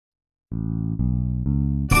Hey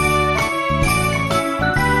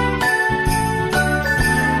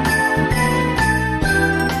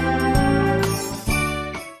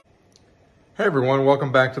everyone,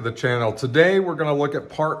 welcome back to the channel. Today we're going to look at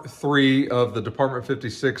part 3 of the Department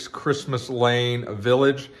 56 Christmas Lane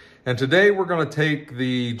Village. And today we're going to take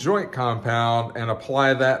the joint compound and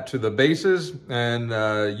apply that to the bases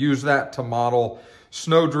and use that to model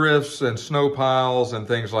snow drifts and snow piles and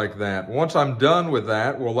things like that. Once I'm done with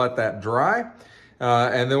that, we'll let that dry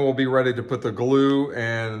and then we'll be ready to put the glue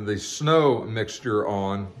and the snow mixture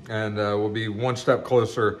on, and we'll be one step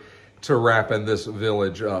closer to wrapping this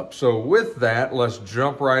village up. So with that, let's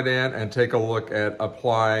jump right in and take a look at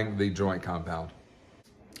applying the joint compound.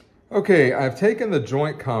 Okay, I've taken the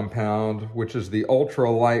joint compound, which is the ultra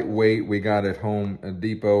lightweight we got at Home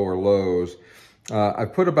Depot or Lowe's. I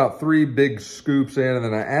put about 3 big scoops in, and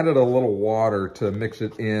then I added a little water to mix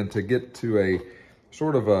it in to get to a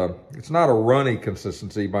sort of a, it's not a runny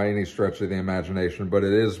consistency by any stretch of the imagination, but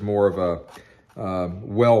it is more of a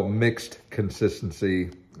well-mixed consistency.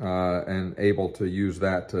 And able to use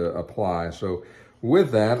that to apply. So with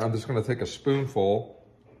that, I'm just going to take a spoonful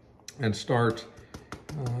and start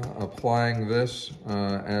applying this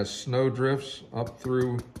as snow drifts up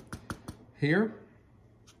through here.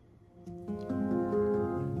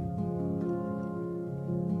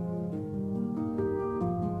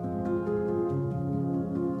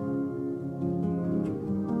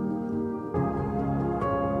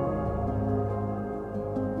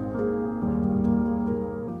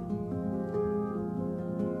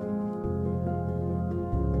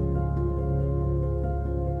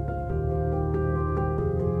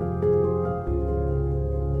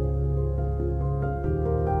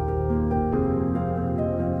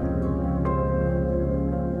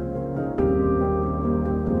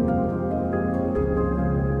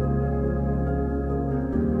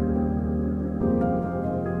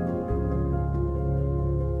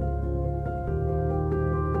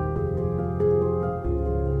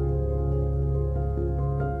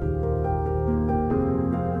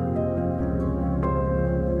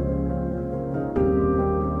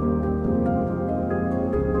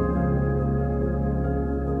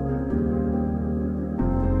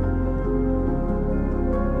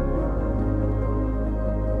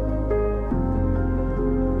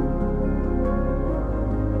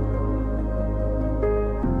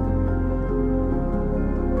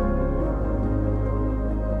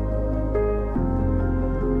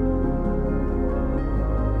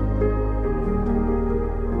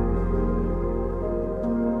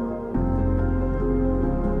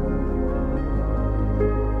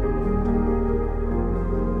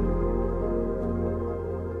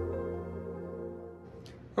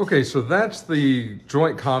 Okay, so that's the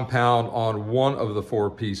joint compound on one of the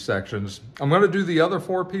 4-piece sections. I'm going to do the other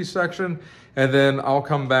 4-piece section, and then I'll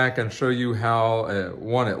come back and show you how,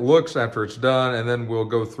 one, it looks after it's done, and then we'll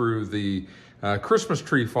go through the Christmas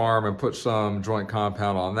tree farm and put some joint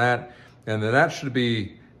compound on that. And then that should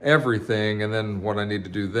be everything, and then what I need to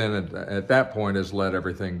do then at that point is let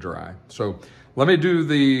everything dry. So let me do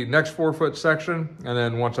the next 4-foot section, and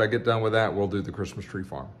then once I get done with that, we'll do the Christmas tree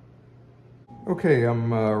farm. Okay,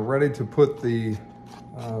 I'm ready to put the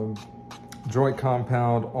joint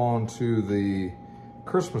compound onto the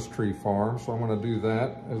Christmas tree farm, so I'm going to do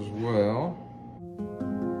that as well.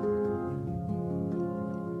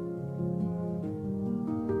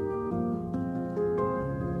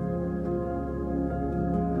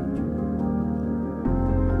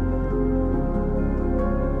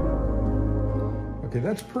 Okay,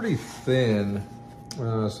 that's pretty thin.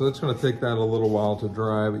 So it's going to take that a little while to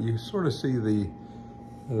dry, but you sort of see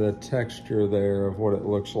the texture there of what it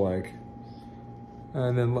looks like.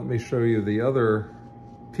 And then let me show you the other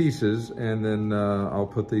pieces, and then I'll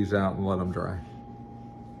put these out and let them dry.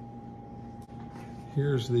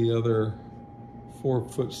 Here's the other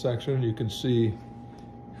 4-foot section. You can see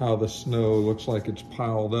how the snow looks like it's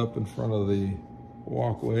piled up in front of the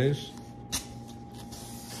walkways.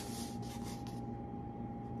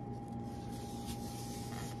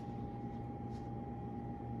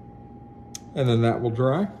 And then that will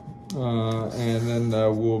dry, and then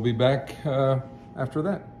we'll be back after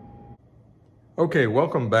that. Okay,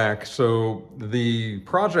 welcome back. So the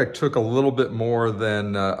project took a little bit more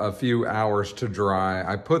than a few hours to dry.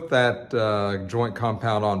 I put that joint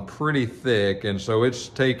compound on pretty thick, and so it's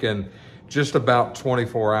taken just about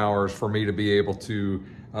 24 hours for me to be able to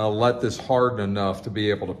let this harden enough to be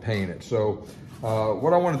able to paint it. So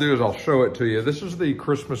what I want to do is I'll show it to you. This is the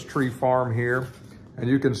Christmas tree farm here. And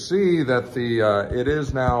you can see that it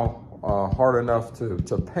is now hard enough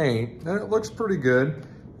to paint, and it looks pretty good.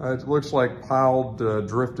 It looks like piled,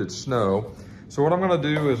 drifted snow. So what I'm gonna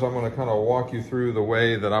do is I'm gonna kind of walk you through the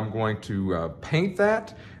way that I'm going to paint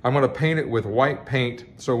that. I'm gonna paint it with white paint,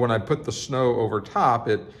 so when I put the snow over top,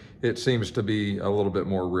 it seems to be a little bit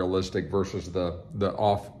more realistic versus the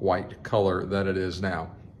off-white color that it is now.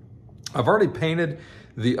 I've already painted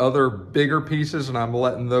the other bigger pieces and I'm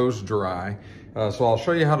letting those dry. So I'll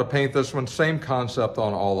show you how to paint this one, same concept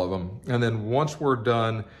on all of them. And then once we're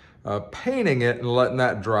done painting it and letting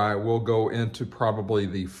that dry, we'll go into probably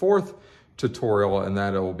the fourth tutorial, and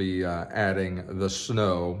that will be adding the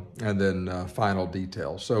snow and then final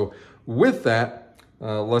details. So with that,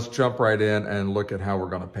 let's jump right in and look at how we're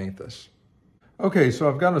going to paint this. Okay, so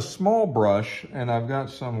I've got a small brush and I've got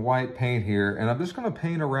some white paint here, and I'm just going to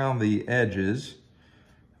paint around the edges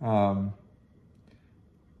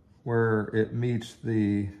where it meets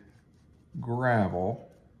the gravel.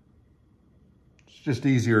 It's just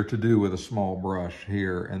easier to do with a small brush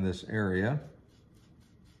here in this area.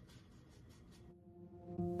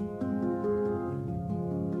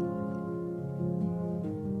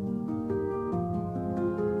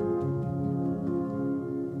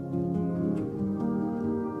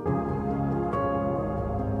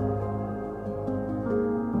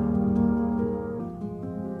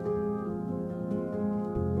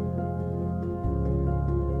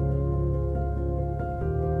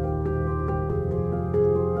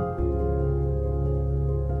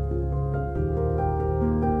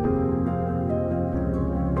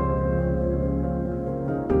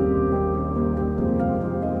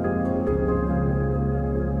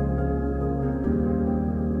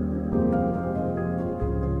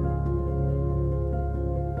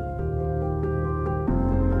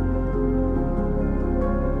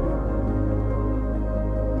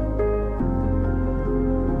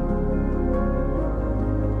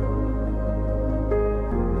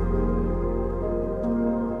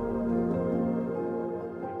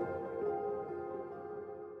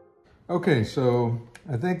 Okay, so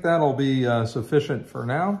I think that'll be sufficient for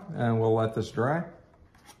now, and we'll let this dry.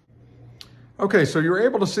 Okay, so you're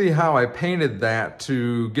able to see how I painted that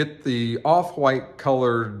to get the off-white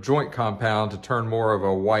colored joint compound to turn more of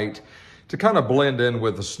a white, to kind of blend in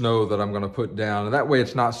with the snow that I'm going to put down. And that way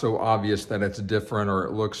it's not so obvious that it's different or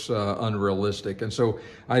it looks unrealistic. And so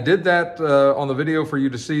I did that on the video for you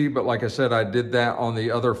to see, but like I said, I did that on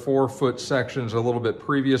the other 4-foot sections a little bit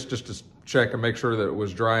previous, just to check and make sure that it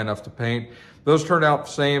was dry enough to paint. Those turned out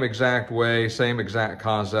the same exact way, same exact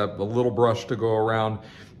concept, the little brush to go around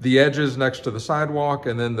the edges next to the sidewalk,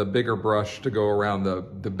 and then the bigger brush to go around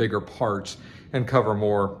the bigger parts and cover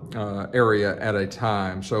more area at a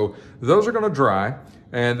time. So those are gonna dry,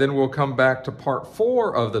 and then we'll come back to part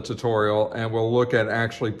 4 of the tutorial and we'll look at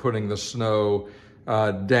actually putting the snow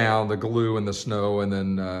down, the glue in the snow, and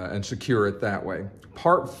then and secure it that way.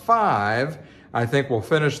 Part 5, I think we'll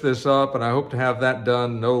finish this up, and I hope to have that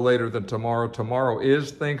done no later than tomorrow. Tomorrow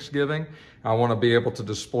is Thanksgiving. I want to be able to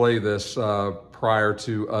display this prior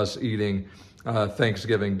to us eating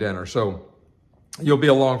Thanksgiving dinner. So you'll be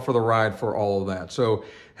along for the ride for all of that. So,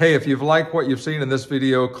 hey, if you've liked what you've seen in this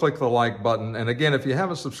video, click the like button. And again, if you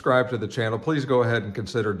haven't subscribed to the channel, please go ahead and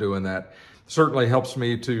consider doing that. Certainly helps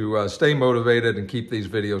me to stay motivated and keep these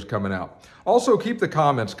videos coming out. Also, keep the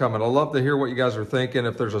comments coming. I love to hear what you guys are thinking.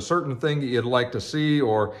 If there's a certain thing that you'd like to see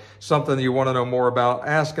or something you want to know more about,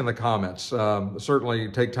 ask in the comments. Certainly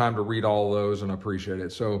take time to read all those and appreciate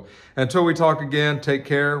it. So until we talk again, take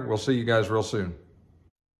care. We'll see you guys real soon.